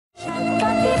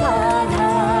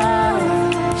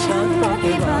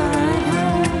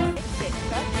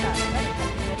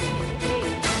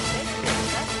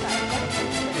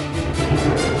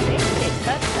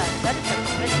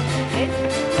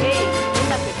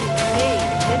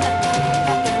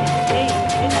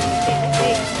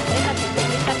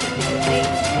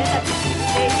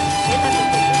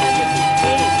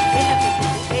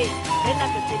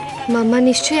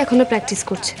নিশ্চয়ই এখনো প্র্যাকটিস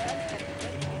করছে।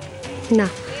 না,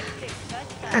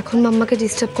 এখন মাম্মাকে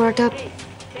ডিস্টার্ব করাটা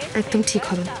একদম ঠিক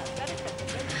হবে না।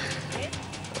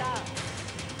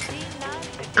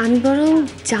 আমি বরং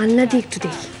জানলা দিয়ে একটু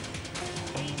দেখি।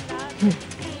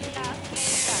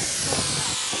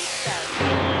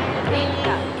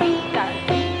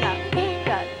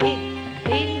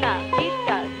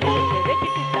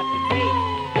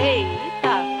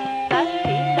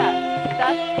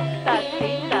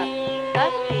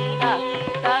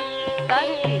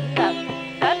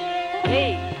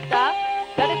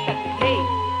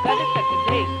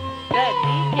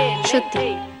 সত্যি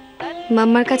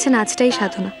মাম্মার কাছে নাচটাই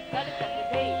সাধনা।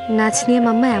 নাচ নিয়ে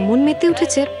মাম্মা এমন মেতে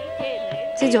উঠেছে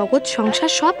যে জগৎ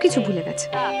সংসার সব কিছু ভুলে গেছে।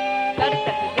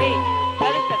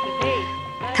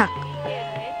 থাক,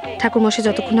 ঠাকুরমশাই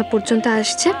যতক্ষণ না পর্যন্ত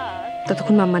আসছে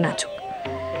ততক্ষণ মাম্মা নাচুক।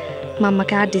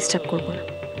 মাম্মাকে আর ডিস্টার্ব করবো না।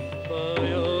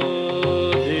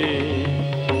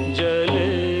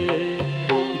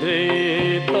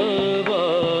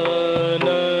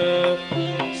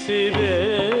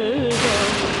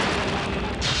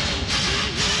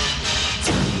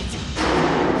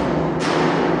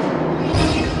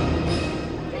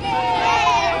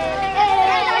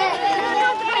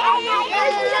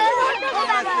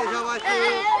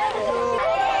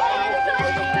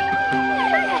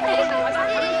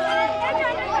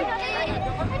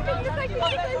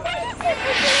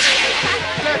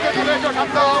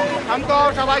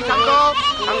 সবাই শান্ত,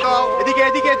 শান্ত। এদিকে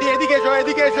এদিকে এদিকে এসো,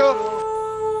 এদিকে এসো।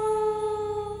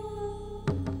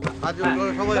 হাত জোড়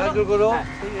করো, সবাই হাত জোড় করো।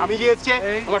 আমি যে এসছে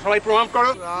তোমরা সবাই প্রণাম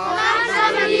করো।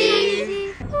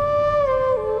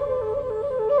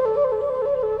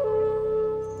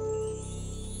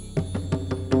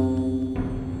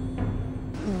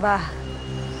 বাহ,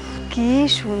 কি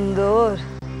সুন্দর।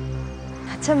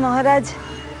 আচ্ছা মহারাজ,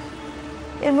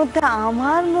 এর মধ্যে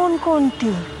আমার মন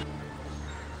কোনটি?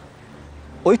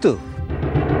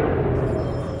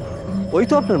 ওই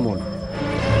তো আপনার মন।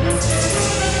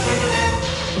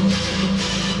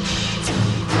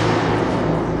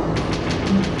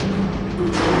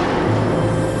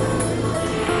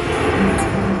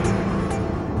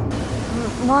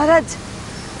 মহারাজ,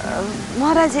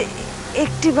 মহারাজ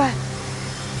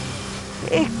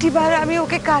একটিবার আমি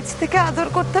ওকে কাছ থেকে আদর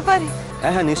করতে পারি?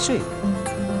 হ্যাঁ হ্যাঁ, নিশ্চয়ই।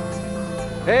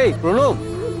 এই প্রণব,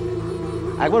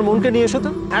 একবার মনকে নিয়ে এসো তো।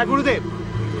 হ্যাঁ গুরুদেব।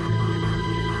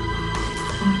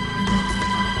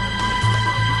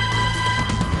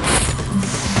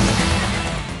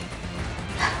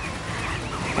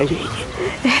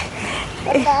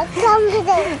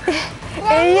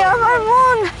 এই আমার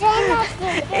মন,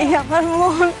 এই আমার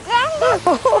মন।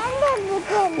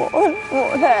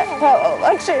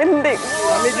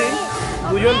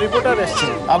 দুজন রিপোর্টার এসছে,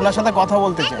 আপনার সাথে কথা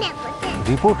বলতে চাই।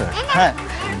 রিপোর্টার? হ্যাঁ।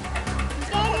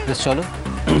 বেশ, চলো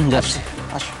যাচ্ছি।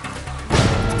 আসো।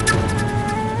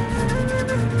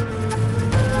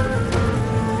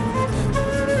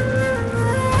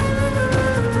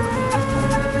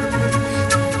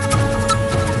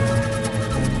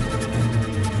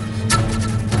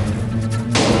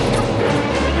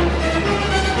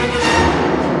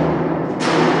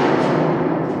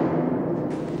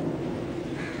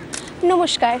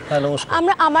 নমস্কার। হ্যাঁ নমস্কার।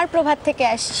 আমরা আমার প্রভাত থেকে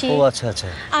আসছি। ও আচ্ছা আচ্ছা।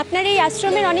 আপনার এই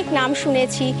আশ্রমের অনেক নাম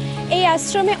শুনেছি। এই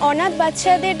আশ্রমে অনাথ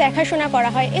বাচ্চাদের দেখাশোনা করা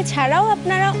হয়, এছাড়াও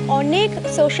আপনারা অনেক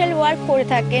সোশ্যাল ওয়ার্ক করে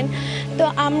থাকেন। তো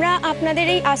আমরা আপনাদের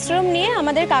এই আশ্রম নিয়ে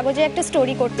আমাদের কাগজে একটা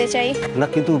স্টোরি করতে চাই। না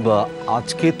কিন্তু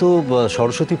আজকে তো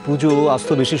সরস্বতী পুজো, আজ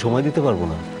তো বেশি সময় দিতে পারবো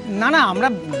না। না না, আমরা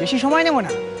বেশি সময় নেব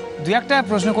না, দু একটা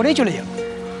প্রশ্ন করেই চলে যাব।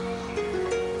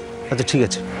 আচ্ছা ঠিক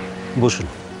আছে, বসুন।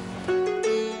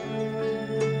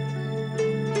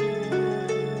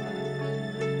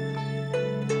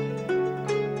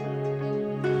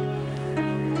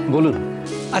 বলুন।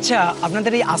 আচ্ছা,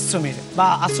 আপনাদের এই আশ্রমের বা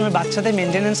আশ্রমের বাচ্চাদের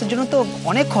মেনটেন্যান্সের জন্য তো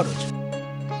অনেক খরচ।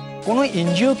 কোনো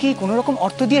এনজিও কি কোনো রকম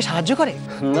অর্থ দিয়ে সাহায্য করে?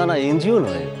 না না, এনজিও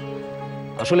নয়।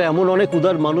 আসলে এমন অনেক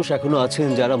উদার মানুষ এখনো আছেন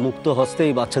যারা মুক্ত হস্তে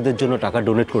এই বাচ্চাদের জন্য টাকা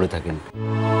ডোনেট করে থাকেন।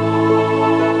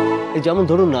 এই যেমন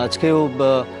ধরুন না, আজকেও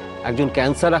একজন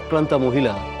ক্যান্সার আক্রান্তা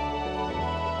মহিলা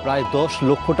প্রায় 10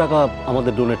 লক্ষ টাকা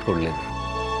আমাদের ডোনেট করলেন।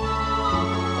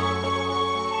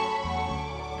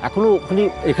 এখনো উনি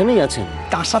এখানেই আছেন।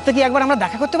 তার সাথে কি একবার আমরা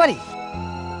দেখা করতে পারি?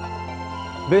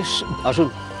 বেশ, আসুন।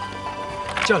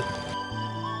 চল।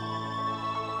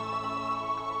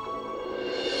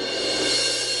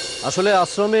 আসলে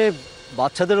আশ্রমে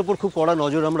বাচ্চাদের উপর খুব কড়া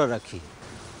নজর আমরা রাখি,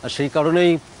 আর সেই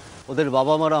কারণেই ওদের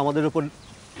বাবা মারা আমাদের উপর।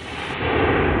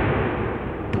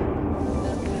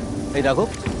 এই রাঘব।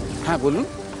 হ্যাঁ বলুন।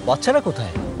 বাচ্চারা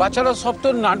কোথায়? বাচ্চারা সব তো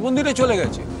নাট মন্দিরে চলে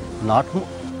গেছে। নাট?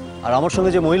 আর আমার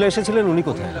সঙ্গে যে মহিলা এসেছিলেন উনি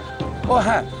কোথায়? ও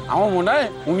হ্যাঁ, আমার মনে হয়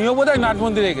উনিও বোধহয় নাট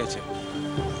মন্দিরে গেছে।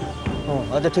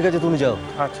 আচ্ছা ঠিক আছে, তুমি যাও।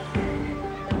 আচ্ছা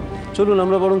চলুন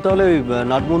আমরা বরং তাহলে ওই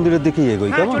নাট মন্দিরের দিকেই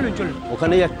এগোই, কেমন? চলুন চলুন।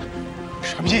 ওখানেই এক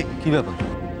স্বামীজি, কি ব্যাপার?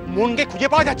 মনকে খুঁজে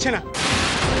পাওয়া যাচ্ছে না।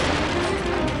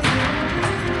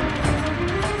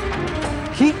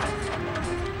 কি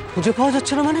খুঁজে পাওয়া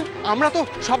যাচ্ছে না মানে? আমরা তো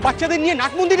সব বাচ্চাদের নিয়ে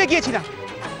নাট মন্দিরে গিয়েছিলাম,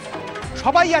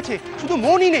 সবাই আছে, শুধু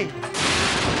মনই নেই।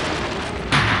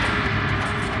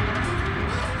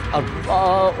 আর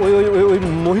ওই ওই ওই ওই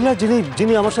মহিলা যিনি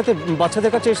যিনি আমার সাথে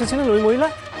বাচ্চাদের কাছে এসেছিলেন, ওই মহিলা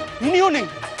উনিও নেই।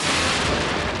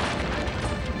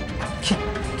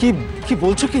 কি কি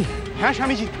বলছো কি? হ্যাঁ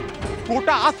স্বামীজি,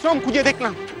 গোটা আশ্রম খুঁজে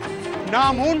দেখলাম, না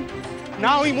মন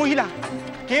না ওই মহিলা,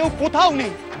 কেউ কোথাও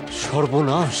নেই।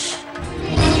 সর্বনাশ!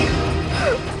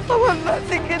 আমার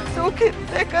নাতিকে চোখে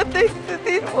দেখা দেখতে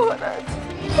দিন মহারাজ।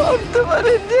 ভাবতে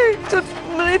পারেন যে একজন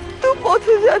মৃত্যু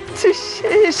পথে যাচ্ছে,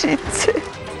 শেষ ইচ্ছে।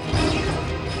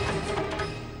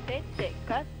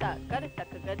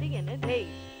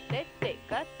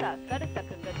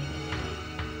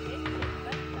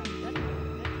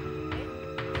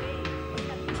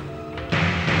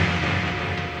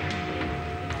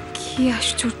 কি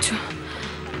আশ্চর্য,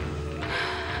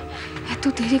 এত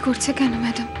দেরি করছে কেন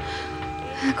ম্যাডাম?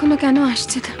 এখনো কেন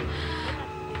আসছে না?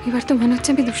 এবার তো মনে হচ্ছে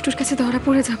আমি দুষ্টুর কাছে ধরা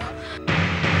পড়ে যাব।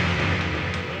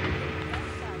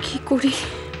 কি করি?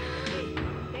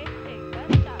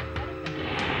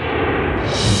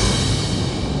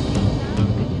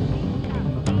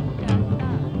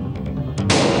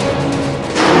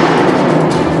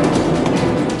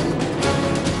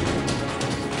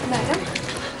 ম্যাডাম,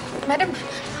 ম্যাডাম,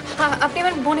 আপনি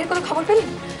আমার বোনের কোনো খবর পেলেন?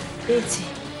 পেয়েছি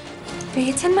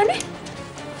পেয়েছেন মানে?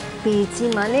 পেয়েছি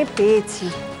মানে পেয়েছি।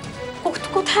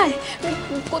 কোথায়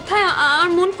কোথায় আর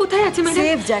মন কোথায় আছে ম্যাডাম?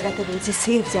 সেফ জায়গাতে রয়েছে,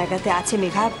 সেফ জায়গাতে আছে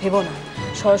মেঘা, ভেবো না।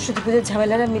 সরস্বতী পুজোর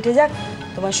ঝামেলাটা মিটে যাক,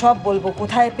 তোমায় সব বলবো।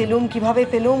 কোথায় পেলুম, কিভাবে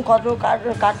পেলুম, কত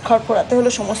কাঠ খড় পোড়াতে হলো,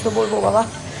 সমস্ত বলবো বাবা।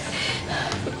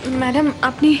 ম্যাডাম,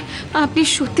 আপনি আপনি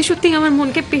সত্যি সত্যি আমার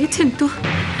মনকে পেয়েছেন তো?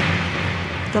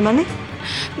 তার মানে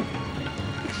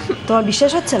তোমার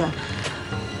বিশ্বাস হচ্ছে না?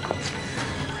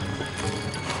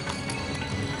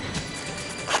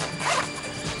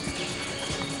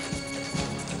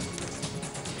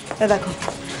 দেখো,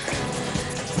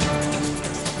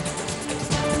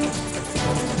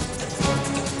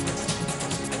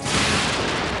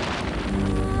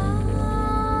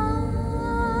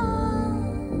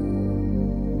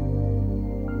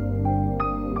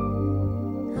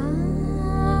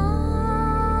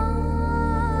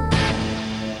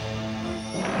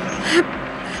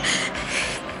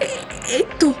 এই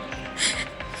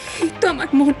তো আমার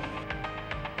মন।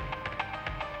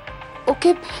 ওকে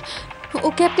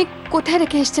ওকে আপনি কোথায়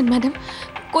রেখে এসেছেন ম্যাডাম?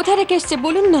 কোথায় রেখে এসছে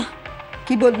বলুন না।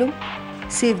 কি বললুম,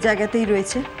 সেফ জায়গাতেই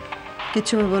রয়েছে,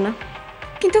 কিছু ভেবো না।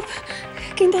 কিন্তু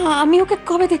কিন্তু আমি ওকে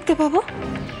কবে দেখতে পাবো?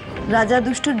 রাজা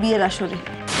দুষ্টুর বিয়ের আসরে।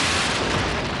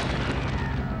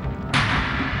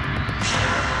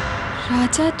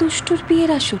 রাজা দুষ্টুর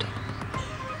বিয়ের আসরে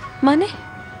মানে?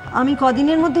 আমি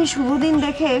কদিনের মধ্যেই শুভ দিন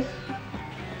দেখে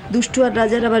দুষ্টু আর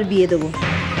রাজার আবার বিয়ে দেবো,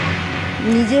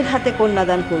 নিজের হাতে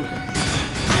কন্যাদান করবো।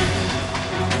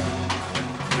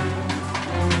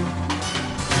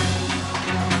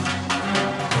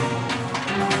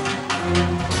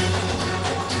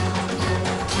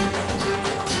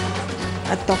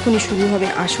 আর তখনই শুরু হবে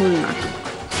আসল নাটক।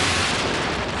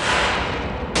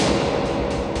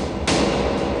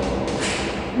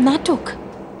 নাটক?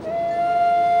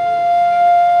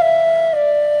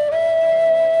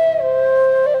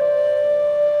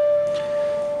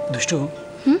 দুষ্টু,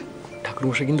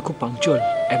 ঠাকুরমশাই কিন্তু খুব পাংচুয়াল।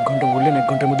 1 ঘন্টা বললেন, 1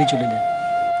 ঘন্টার মধ্যেই চলে যান।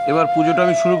 এবার পুজোটা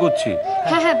আমি শুরু করছি।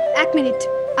 হ্যাঁ হ্যাঁ, 1 মিনিট,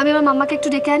 আমি আমার মাম্মাকে একটু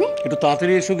ডেকে আনি। একটু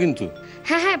তাড়াতাড়ি এসো কিন্তু।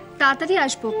 হ্যাঁ হ্যাঁ, তাড়াতাড়ি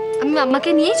আসবো, আমি মাম্মাকে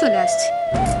নিয়েই চলে আসছি।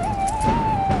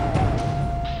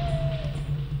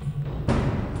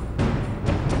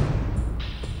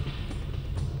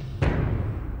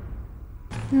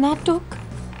 নাটক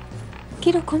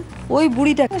কিরকম? ওই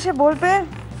বুড়িটা এসে বলবে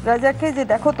রাজাকে যে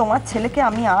দেখো তোমার ছেলেকে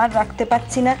আমি আর রাখতে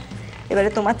পারছি না, এবারে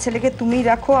তোমার ছেলেকে তুমি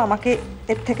রাখো, আমাকে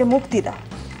এর থেকে মুক্তি দাও।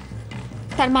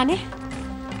 তার মানে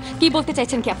কি বলতে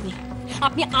চাইছেন কি আপনি?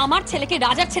 আপনি আমার ছেলেকে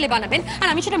রাজার ছেলে বানাবেন আর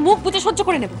আমি সেটা মুখ বুজে সহ্য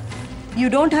করে নেব? You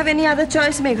don't have any other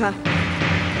choice Megha.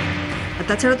 আর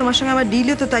তাছাড়া তোমার সঙ্গে আমার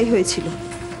ডিলও তো তাই হয়েছিল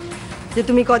যে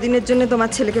তুমি কদিনের জন্য তোমার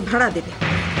ছেলেকে ভাড়া দেবে,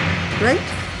 রাইট?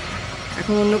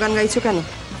 এখন অন্য গান গাইছো কেন?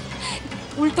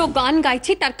 উল্টো গান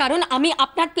গাইছি তার কারণ আমি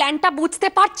আপনার প্ল্যানটা বুঝতে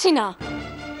পারছি না।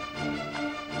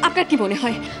 আপনার কি মনে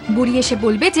হয় বুড়ি এসে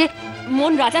বলবে যে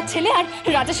মন রাজার ছেলে আর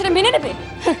রাজা সেটা মেনে নেবে?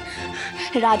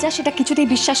 রাজা সেটা কিছুতেই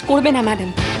বিশ্বাস করবে না ম্যাডাম।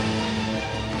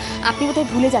 আপনি বোধহয়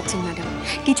ভুলে যাচ্ছেন ম্যাডাম,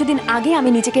 কিছুদিন আগে আমি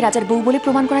নিজেকে রাজার বউ বলে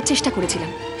প্রমাণ করার চেষ্টা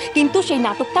করেছিলাম, কিন্তু সেই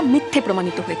নাটকটা মিথ্যে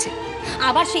প্রমাণিত হয়েছে।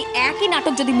 আবার সেই একই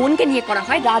নাটক যদি মনকে নিয়ে করা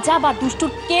হয়, রাজা বা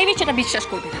দুষ্টুর কেউই সেটা বিশ্বাস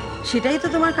করবে না। সেটাই তো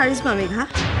তোমার কারিশমা মেঘা।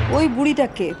 ওই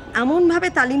বুড়িটাকে এমনভাবে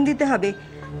তালিম দিতে হবে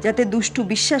যাতে দুষ্টু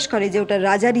বিশ্বাস করে যে ওটা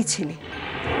রাজারই ছেলে।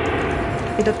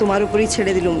 এটা তোমার উপরেই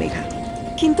ছেড়ে দিলুম মেঘা।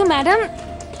 কিন্তু ম্যাডাম,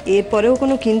 এরপরেও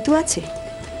কোনো কিন্তু আছে?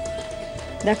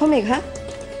 দেখো মেঘা,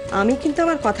 আমি কিন্তু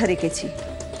আমার কথা রেখেছি।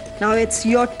 Now it's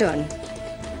your turn.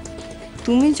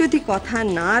 তুমি যদি কথা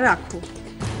না রাখো,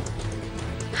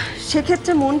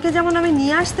 সেক্ষেত্রে মনকে যেমন আমি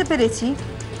নিয়ে আসতে পেরেছি,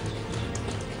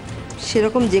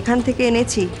 সেরকম যেখান থেকে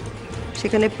এনেছি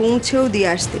সেখানে পৌঁছেও দিয়ে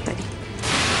আসতে পারি।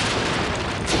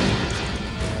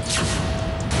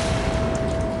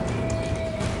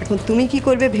 এখন তুমি কি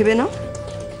করবে ভেবে নাও।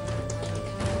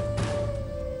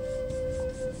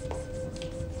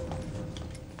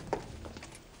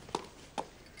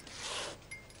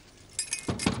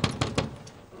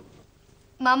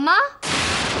 মাম্মা,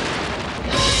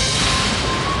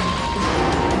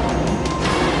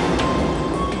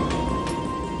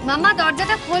 মাম্মা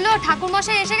দরজাটা খোলো, ঠাকুর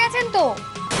মশাই এসে গেছেন তো।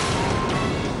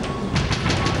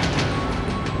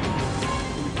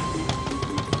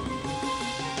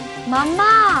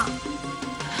 মাম্মা।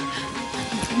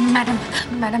 ম্যাডাম,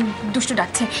 ম্যাডাম দুষ্টু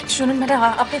ডাকছে। শুনুন ম্যাডাম,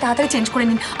 আপনি তাড়াতাড়ি চেঞ্জ করে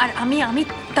নিন, আর আমি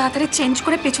তাড়াতাড়ি চেঞ্জ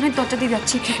করে পেছনের দরজা দিয়ে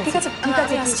যাচ্ছি। ঠিক আছে, ঠিক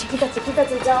আছে, আসছি। ঠিক আছে, ঠিক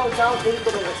আছে, যাও যাও, দেরি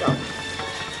করে না, যাও।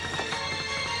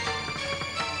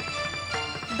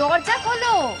 দরজা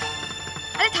খোলো।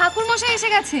 আরে ঠাকুর মশাই এসে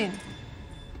গেছেন।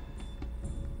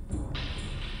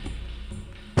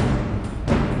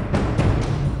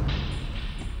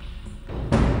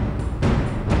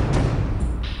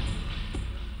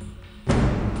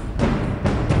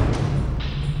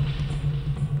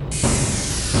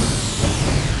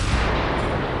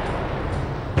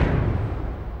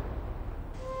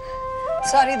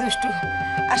 সরি দুষ্টু,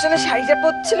 আসলে শাড়িটা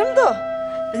পরছিলাম তো,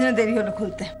 এই জন্য দেরি হলো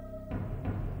খুলতে।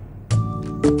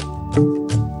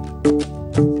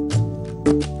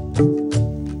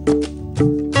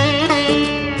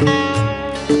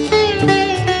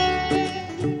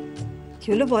 কি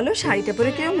হলো বলো, শাড়িটা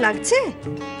পরে কিরকম লাগছে?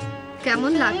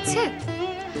 কেমন লাগছে?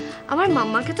 আমার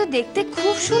মাম্মাকে তো দেখতে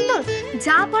খুব সুন্দর,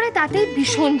 যা পরে তাতেই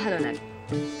ভীষণ ভালো লাগে,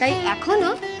 তাই এখনো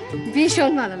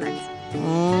ভীষণ ভালো লাগছে।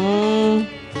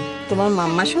 তোমার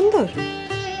মাম্মা সুন্দর,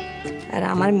 আর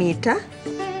আমার মেয়েটা,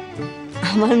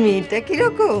 আমার মেয়েটা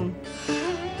কিরকম?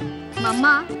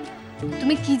 মাম্মা,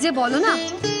 তুমি কি যে বলো না,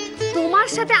 তোমার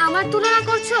সাথে আমার তুলনা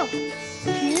করছো?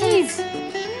 প্লিজ।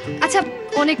 আচ্ছা,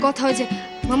 অনেক কথা হয়েছে।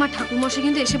 মামা, ঠাকুরমশাই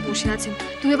কিন্তু এসে বসে আছেন,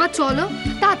 তুমি এবার চলো,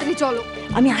 তাড়াতাড়ি চলো।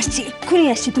 আমি আসছি, এক্ষুনি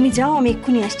আসছি, তুমি যাও, আমি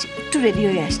এক্ষুনি আসছি, একটু রেডি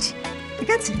হয়ে আসছি। ঠিক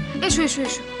আছে, এসো এসো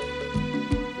এসো।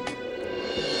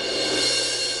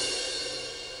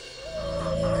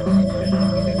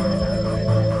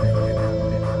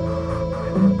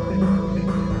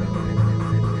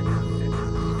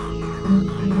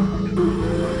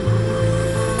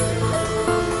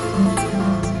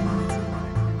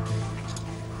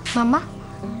 মাম্মা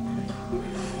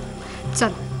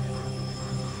চল।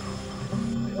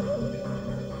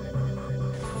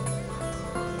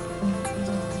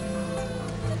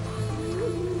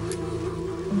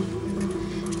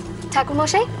 ঠাকুর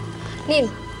মশাই নিন,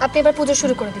 আপনি এবার পুজো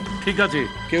শুরু করে দিন। ঠিক আছে,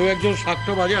 কেউ একজন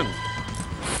শাকটা বাজান।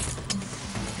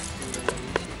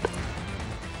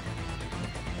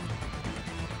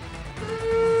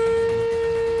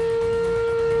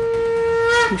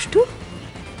 দুষ্টু,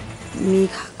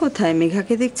 মেঘা কোথায়?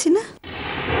 মেঘাকে দেখছি না।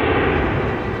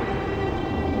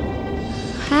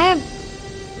 হ্যাঁ,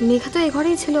 মেঘা তো এ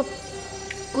ঘরেই ছিল,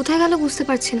 কোথায় গেল বুঝতে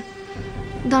পারছি না।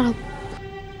 দাঁড়াও।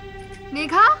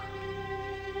 মেঘা,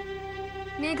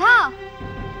 মেঘা,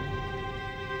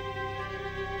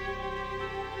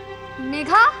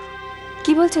 মেঘা।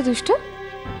 কি বলছো দুষ্টু?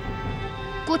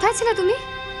 কোথায় ছিলে তুমি?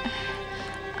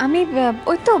 আমি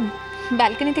ওই তো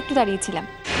ব্যালকনিতে একটু দাঁড়িয়েছিলাম।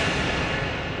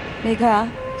 মেঘা,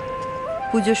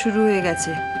 পুজো শুরু হয়ে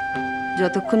গেছে,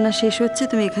 যতক্ষণ না শেষ হচ্ছে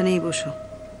তুমি এখানেই বসো।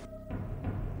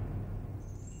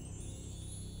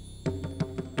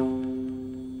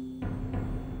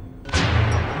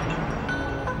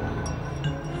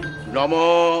 নম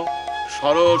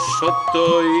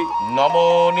সরস্বত্যই নম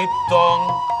নিত্যং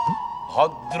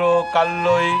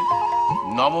ভদ্রকাল্যই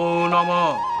নমো নম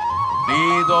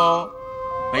বেদ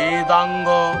বেদাঙ্গ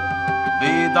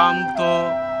বেদান্ত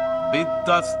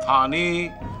বিদ্যাস্থানে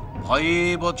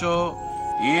ভয়েবচ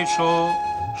এষ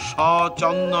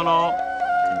সচন্দন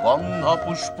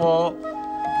গন্ধপুষ্প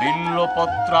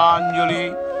বিল্লপত্রাঞ্জলি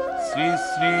শ্রী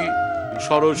শ্রী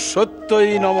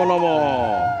সরস্বত্যই নম নম।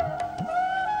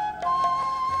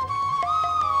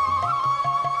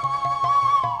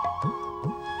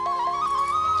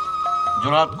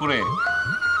 জোড়হাত করে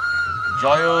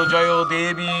জয় জয়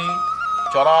দেবী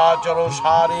চরাচর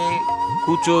সারে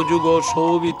কুচ যুগ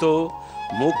শোভিত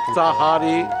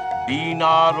মুক্তাহারে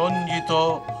বীণা রঞ্জিত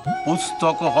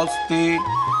পুস্তক হস্তে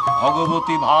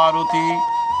ভগবতী ভারতী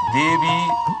দেবী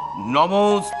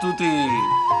নমস্তুতে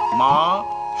মা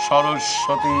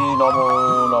সরস্বতী নমো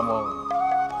নমঃ।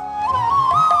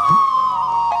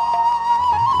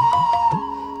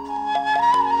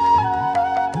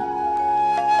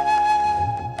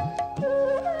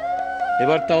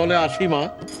 এবার তাহলে আসি মা।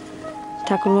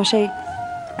 ঠাকুরমশাই,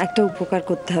 একটা উপকার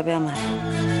করতে হবে আমার।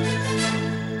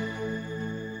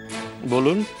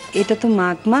 বলুন। এটা তো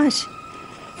মাঘ মাস,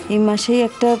 এই মাসেই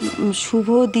একটা শুভ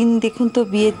দিন দেখুন তো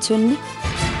বিয়ের জন্য।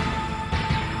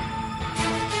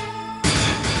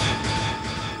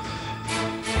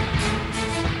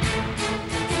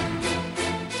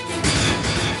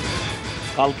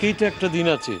 কালকেই তো একটা দিন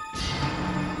আছে।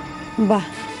 বাহ,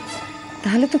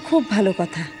 তাহলে তো খুব ভালো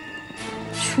কথা।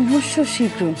 শুভস্য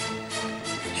শীঘ্র,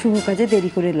 শুভ কাজে দেরি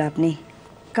করে লাভ নেই।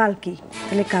 কালকেই,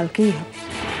 তাহলে কালকেই হবে।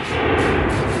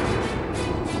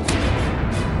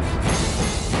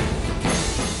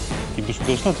 কিন্তু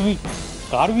সুদেশনা, তুমি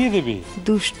কার বিয়ে দেবে?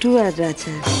 দুষ্টু আর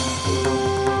রাজা।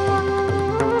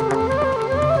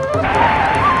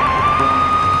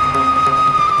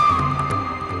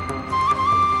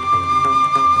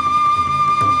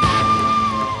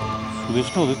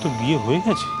 সুদেশনা, ওদের তো বিয়ে হয়ে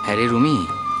গেছে। হ্যাঁ রে রুমি,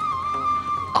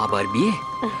 আবার বিয়ে?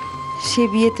 সে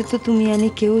বিয়েতে তো তুমি আমি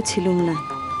কেউ ছিলুম না।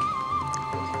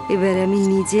 এবার আমি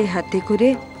নিজে হাতে করে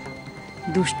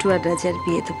দুষ্টু আর রাজার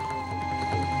বিয়ে দেব।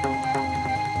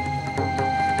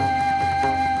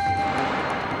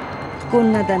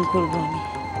 কন্যাদান করব আমি।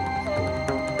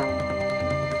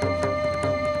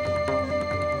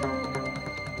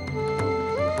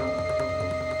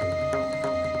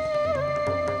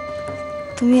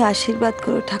 তুমি আশীর্বাদ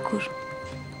করো ঠাকুর,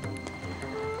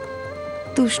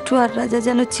 দুষ্টু আর রাজা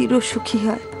যেন চির সুখী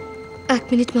হয়। 1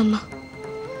 মিনিট মাম্মা,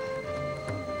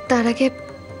 তার আগে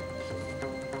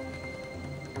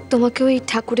তোমাকে ওই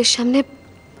ঠাকুরের সামনে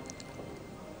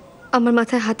আমার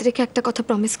মাথায় হাত রেখে একটা কথা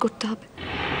প্রমিস করতে হবে।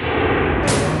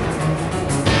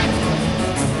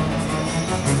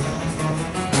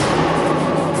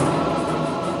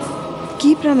 কি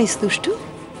প্রমিস দুষ্টু?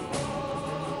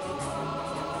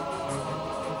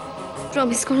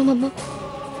 প্রমিস করো মাম্মা,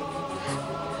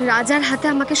 রাজার হাতে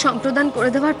আমাকে সম্প্রদান করে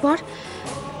দেওয়ার পর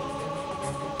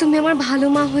তুমি আমার ভালো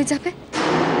মা হয়ে যাবে।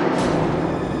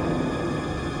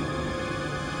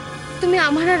 তুমি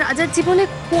আমার আর রাজার জীবনে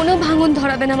কোনো ভাঙন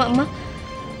ধরাবে না মাম্মা,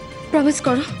 প্রমিস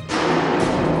করো।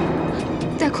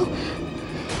 দেখো,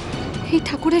 এই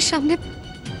ঠাকুরের সামনে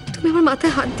তুমি আমার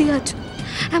মাথায় হাত দিয়ে আছো,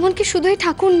 এমনকি শুধু এই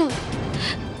ঠাকুর নয়,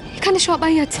 এখানে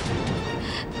সবাই আছে।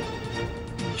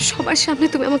 সবার সামনে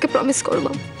তুমি আমাকে প্রমিস করো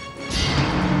মাম্মা।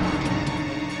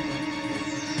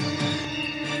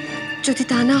 যদি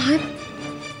তা না হয়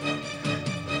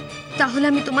তাহলে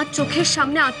আমি তোমার চোখের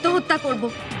সামনে আত্মহত্যা করব।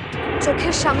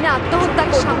 চোখের সামনে আত্মহত্যা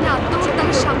করব।